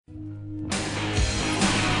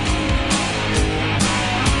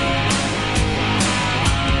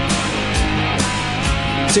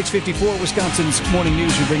6:54, Wisconsin's Morning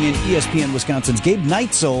News. We bring in ESPN Wisconsin's Gabe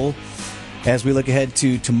Neitzel as we look ahead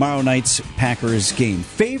to tomorrow night's Packers game.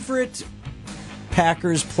 Favorite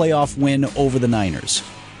Packers playoff win over the Niners?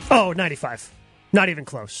 Oh, 95. Not even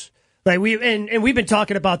close. Like we've been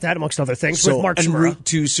talking about that amongst other things with Mark en Shimura. route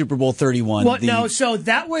to Super Bowl 31. Well, so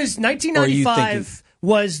that was 1995.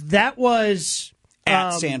 Was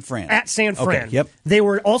at San Fran. At San Fran. Okay, yep. They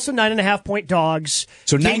were also 9.5-point dogs.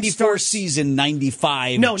 So 94 season,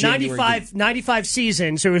 95. No, 95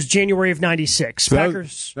 season, so it was January of 96. So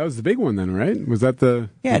Packers. That was the big one then, right? Was that the...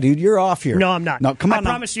 Yeah, dude, you're off here. No, I'm not. No, come on. I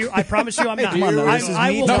promise you I'm not. Come on, no,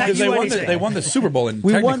 I will bet you anything. They won the Super Bowl in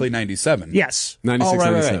technically 97. Yes. 96,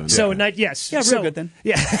 right. 97. So, yes. Yeah, real good then.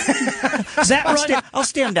 Yeah. I'll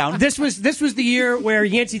stand down. This was the year where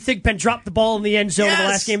Yancey Thigpen dropped the ball in the end zone in the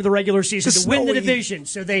last game of the regular season to win the division.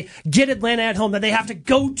 So they get Atlanta at home. Then they have to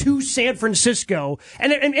go to San Francisco.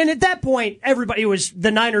 And at that point, everybody was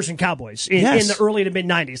the Niners and Cowboys in the early to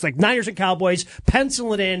mid-90s. Like Niners and Cowboys,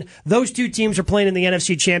 pencil it in. Those two teams are playing in the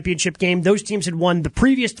NFC Championship game. Those teams had won the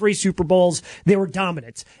previous 3 Super Bowls. They were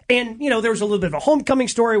dominant. And, there was a little bit of a homecoming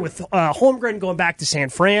story with Holmgren going back to San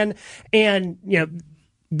Fran. And,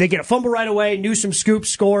 they get a fumble right away. Newsom scoops,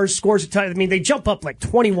 scores a ton. I mean, they jump up like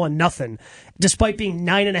 21-0, despite being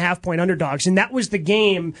 9.5-point underdogs. And that was the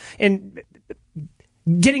game. And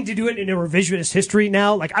getting to do it in a revisionist history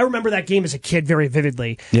now, like I remember that game as a kid very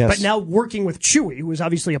vividly. Yes. But now working with Chewy, who was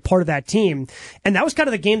obviously a part of that team, and that was kind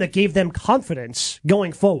of the game that gave them confidence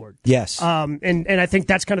going forward. Yes. And I think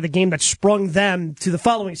that's kind of the game that sprung them to the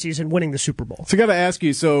following season, winning the Super Bowl. So I got to ask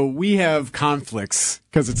you, so we have conflicts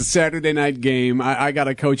because it's a Saturday night game. I got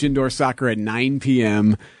to coach indoor soccer at 9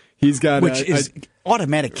 p.m. He's got Which is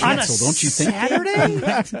automatic cancel, don't you think?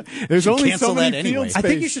 Saturday? There's only so many anyway. field space. I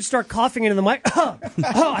think you should start coughing into the mic.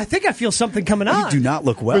 I think I feel something coming on. You do not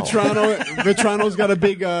look well. Vetrano's got a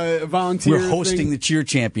big volunteer We're hosting thing. the cheer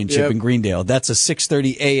championship in Greendale. That's a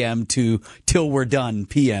 6:30 a.m. to till we're done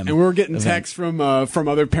p.m. And we're getting event. texts from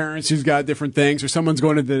other parents who's got different things, or someone's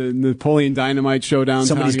going to the Napoleon Dynamite show downtown.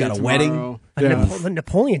 Somebody's here got a tomorrow. wedding. The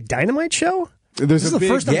Napoleon Dynamite show? This is the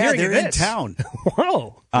first I'm hearing they're of in this. town.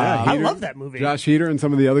 Whoa. I love that movie. Josh Heater and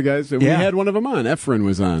some of the other guys. We had one of them on. Efren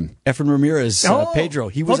was on. Efren Ramirez, Pedro.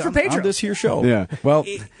 He was vote for Pedro. on this here show. Yeah. Well,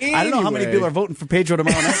 I don't know how many Anyway. people are voting for Pedro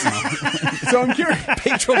tomorrow night now. So I'm curious.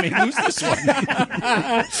 Pedro may lose this one.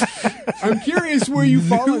 I'm curious where you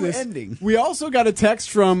fall in this. ending. We also got a text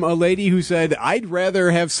from a lady who said, I'd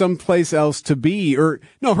rather have someplace else to be. Or,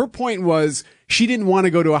 no, her point was she didn't want to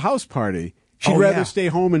go to a house party. She'd rather stay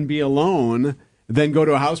home and be alone than go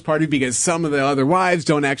to a house party because some of the other wives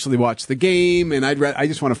don't actually watch the game, and I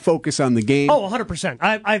just want to focus on the game. Oh, 100%.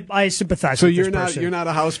 I sympathize So with you're this not person. you're not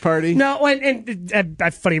a house party? No, and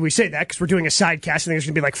funny we say that because we're doing a side cast. I think there's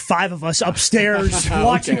going to be like 5 of us upstairs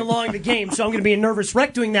watching along the game, so I'm going to be a nervous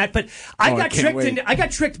wreck doing that. But I got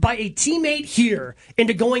tricked by a teammate here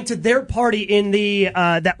into going to their party in the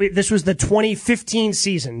this was the 2015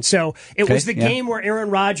 season. So it was the game where Aaron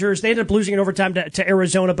Rodgers, they ended up losing in overtime to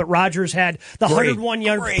Arizona, but Rodgers had the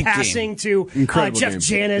 101-yard passing to Jeff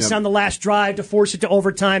Janis on the last drive to force it to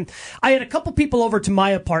overtime. I had a couple people over to my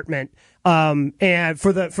apartment and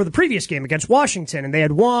for the previous game against Washington, and they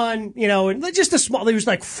had won, and just a small, there was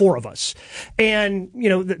like 4 of us. And,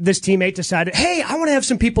 this teammate decided, hey, I want to have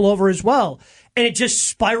some people over as well. And it just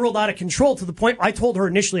spiraled out of control to the point I told her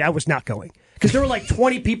initially I was not going because there were like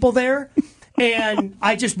 20 people there. And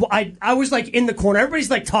I was like in the corner.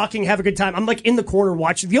 Everybody's like talking, have a good time. I'm like in the corner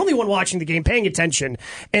watching, the only one watching the game, paying attention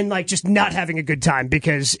and like just not having a good time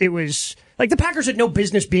because it was like the Packers had no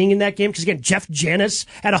business being in that game because again, Jeff Janis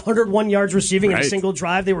had 101 yards receiving in a single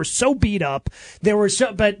drive. They were so beat up.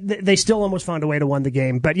 But they still almost found a way to win the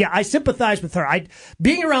game. But yeah, I sympathize with her.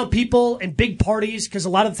 Being around people and big parties, because a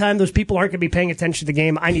lot of the time those people aren't going to be paying attention to the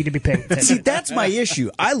game. I need to be paying attention. See, that's my issue.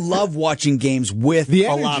 I love watching games with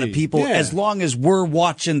a lot of people as long as we're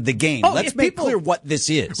watching the game. Let's make clear what this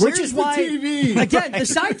is. Which is why, again, the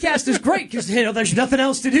sidecast is great because there's nothing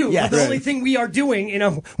else to do. Yes. The only thing we are doing,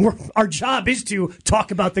 our job is to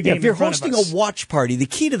talk about the game. If you're hosting a watch party, the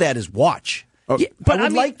key to that is watch. Yeah, but I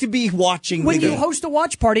would like to be watching when the game. you host a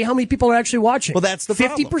watch party, how many people are actually watching? Well, that's the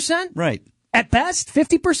problem. 50%? Right. At best,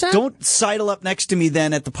 50%? Don't sidle up next to me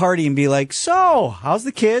then at the party and be like, so, how's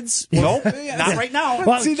the kids? Nope, not right now.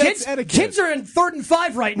 Well, See, that's etiquette. Kids are in 3rd and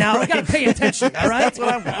 5 right now. I got to pay attention, all right? That's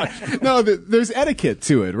what I'm watching. No, there's etiquette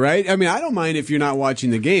to it, right? I mean, I don't mind if you're not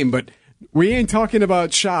watching the game, but we ain't talking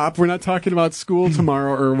about shop. We're not talking about school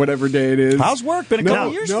tomorrow or whatever day it is. How's work? Been a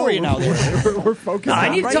couple years for you now. We're focused on I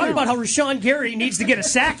need to right talk now. about how Rashawn Gary needs to get a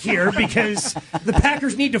sack here because the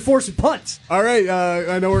Packers need to force a punt. All right,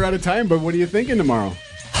 I know we're out of time, but what are you thinking tomorrow?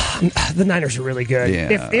 The Niners are really good.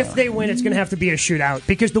 Yeah. If they win, it's going to have to be a shootout.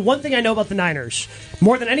 Because the one thing I know about the Niners,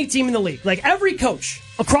 more than any team in the league, like every coach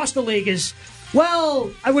across the league is,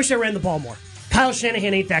 well, I wish I ran the ball more. Kyle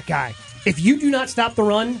Shanahan ain't that guy. If you do not stop the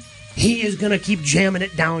run, he is going to keep jamming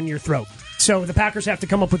it down your throat. So the Packers have to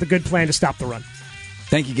come up with a good plan to stop the run.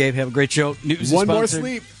 Thank you, Gabe. Have a great show. News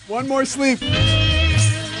One more sleep.